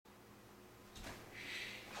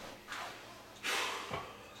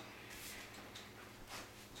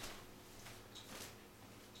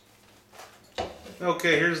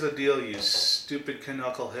Okay, here's the deal, you stupid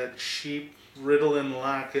knucklehead sheep, riddling,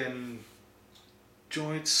 lacking,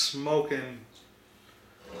 joint smoking,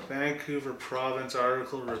 Vancouver province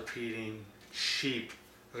article repeating sheep.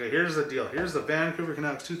 Okay, here's the deal. Here's the Vancouver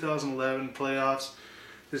Canucks 2011 playoffs.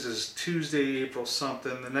 This is Tuesday, April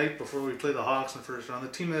something, the night before we play the Hawks in the first round.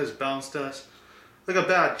 The team that has bounced us like a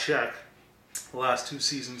bad check the last two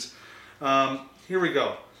seasons. Here we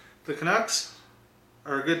go. The Canucks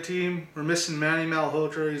are a good team. We're missing Manny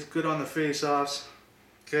Malhotra. He's good on the face-offs.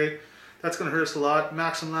 Okay, that's going to hurt us a lot.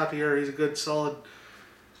 Maxim Lapierre, he's a good, solid,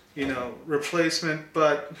 replacement,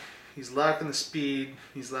 but he's lacking the speed.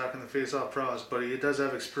 He's lacking the face-off prowess, but he does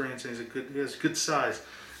have experience and he has good size.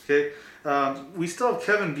 Okay, we still have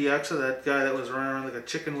Kevin Bieksa, that guy that was running around like a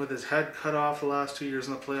chicken with his head cut off the last 2 years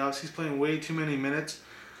in the playoffs. He's playing way too many minutes.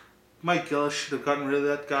 Mike Gillis should have gotten rid of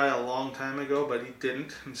that guy a long time ago, but he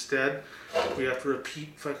didn't. Instead, we have to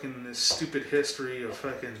repeat fucking this stupid history of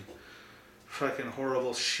fucking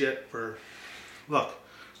horrible shit where, look,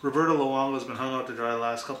 Roberto Luongo's been hung out to dry the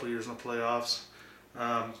last couple of years in the playoffs.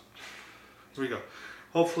 Here we go.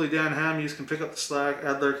 Hopefully Dan Hamhuis can pick up the slack.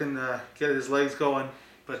 Edler can get his legs going.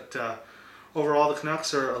 But overall, the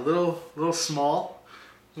Canucks are a little small.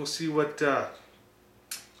 We'll see what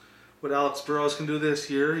Alex Burrows can do this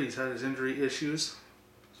year. He's had his injury issues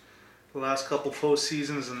the last couple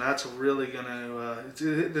postseasons, and that's really gonna.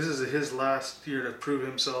 This is his last year to prove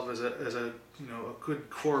himself as a good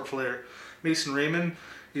core player. Mason Raymond,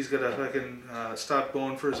 he's got to fucking stop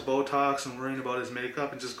going for his Botox and worrying about his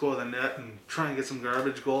makeup and just go to the net and try and get some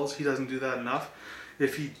garbage goals. He doesn't do that enough.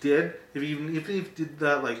 If he did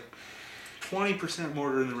that like 20%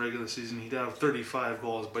 more during the regular season, he'd have 35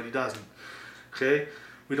 goals, but he doesn't. Okay.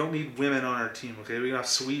 We don't need women on our team, okay? We got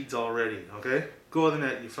Swedes already, okay? Go to the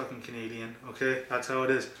net, you fucking Canadian, okay? That's how it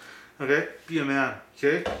is, okay? Be a man,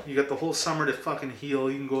 okay? You got the whole summer to fucking heal.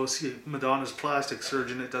 You can go see Madonna's plastic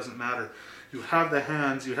surgeon, it doesn't matter. You have the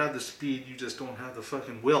hands, you have the speed, you just don't have the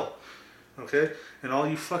fucking will, okay? And all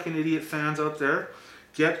you fucking idiot fans out there,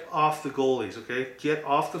 get off the goalies, okay? Get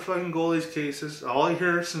off the fucking goalies' cases. All I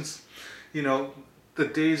hear since, the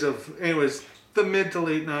days of, anyways, the mid to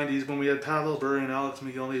late 90s when we had Pavel Bure and Alex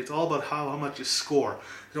McGillney, it's all about how much you score.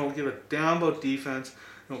 You don't give a damn about defense.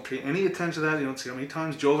 You don't pay any attention to that. You don't see how many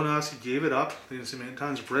times Jovanovski gave it up. You don't see how many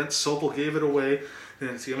times Brent Sopel gave it away. You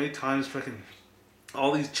don't see how many times fucking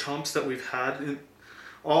all these chumps that we've had in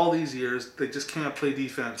all these years, they just can't play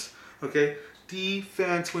defense. Okay?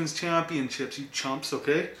 Defense wins championships, you chumps,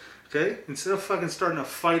 okay? Okay? Instead of fucking starting a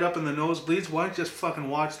fight up in the nosebleeds, why don't you just fucking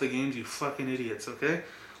watch the games, you fucking idiots, okay?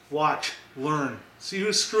 Watch, learn, see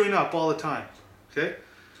who's screwing up all the time, okay?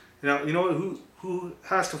 Who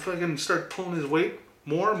has to fucking start pulling his weight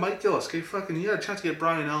more? Mike Gillis, okay? Fucking, he had a chance to get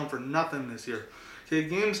Brian Allen for nothing this year. Okay,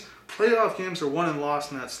 playoff games are won and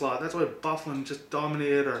lost in that slot. That's why Buffalo just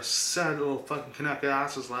dominated our sad little fucking Canuck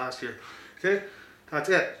asses last year, okay? That's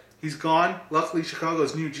it. He's gone. Luckily,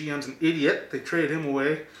 Chicago's new GM's an idiot. They traded him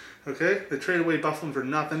away, okay? They traded away Buffalo for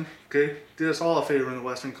nothing, okay? Did us all a favor in the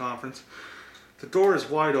Western Conference. The door is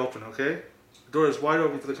wide open, okay? The door is wide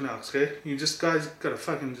open for the Canucks, okay? You guys gotta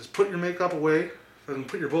fucking just put your makeup away, fucking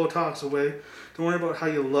put your Botox away. Don't worry about how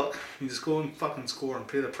you look. You just go and fucking score and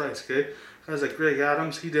pay the price, okay? Guys like Greg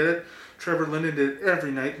Adams, he did it. Trevor Linden did it every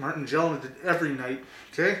night. Martin Gellin did it every night,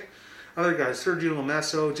 okay? Other guys, Sergio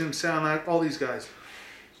Lomesso, Jim Salak, all these guys,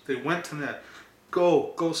 they went to net.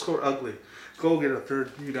 Go score ugly. Go get a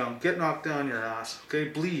third rebound. Get knocked down your ass, okay?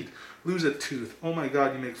 Bleed. Lose a tooth. Oh my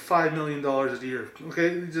God, you make $5 million a year. Okay,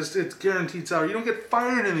 it's guaranteed salary. You don't get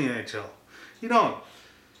fired in the NHL. You don't.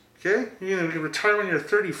 Okay, you're gonna retire when you're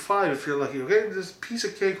 35 if you're lucky. Okay, just piece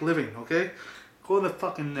of cake living. Okay, go to the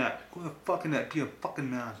fucking net. Go to the fucking net. Be a fucking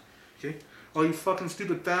man. Okay, all you fucking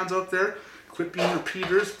stupid fans out there, quit being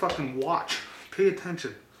repeaters. Fucking watch. Pay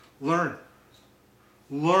attention. Learn.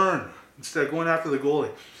 Instead of going after the goalie.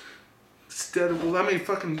 Instead of, let me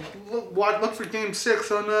fucking look for Game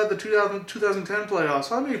 6 on the 2010 playoffs.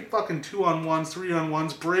 How many fucking 2-on-1s,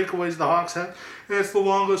 3-on-1s, breakaways the Hawks had? And it's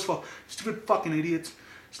Luongo's fault. Stupid fucking idiots.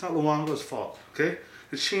 It's not Luongo's fault, okay?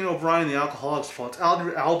 It's Shane O'Brien, the alcoholic's fault. It's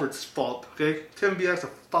Aldridge Albert's fault, okay? Kevin Bieksa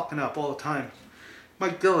fucking up all the time.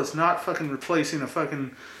 Mike Gillis not fucking replacing a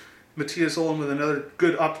fucking Matthias Olin with another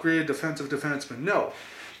good upgraded defensive defenseman. No.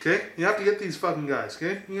 Okay? You have to get these fucking guys,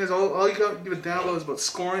 okay? You guys, all you got to give a damn about is about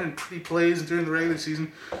scoring and pretty plays during the regular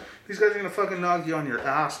season. These guys are going to fucking knock you on your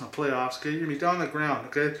ass in the playoffs, okay? You're going to be down on the ground,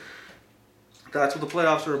 okay? That's what the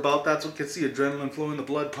playoffs are about. That's what gets the adrenaline flowing, the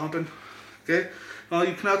blood pumping, okay? All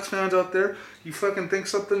you Canucks fans out there, you fucking think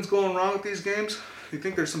something's going wrong with these games? You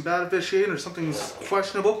think there's some bad officiating or something's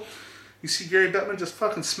questionable? You see Gary Bettman, just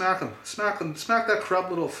fucking smack him. Smack that corrupt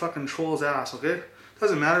little fucking troll's ass, okay?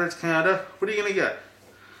 Doesn't matter, it's Canada. What are you gonna get?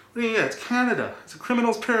 What are you gonna get? It's Canada. It's a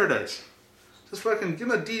criminal's paradise. Just fucking give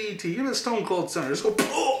him a DDT, give him a Stone Cold Stunner. Just go,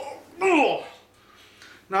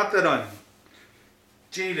 not that I'm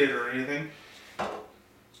jaded or anything.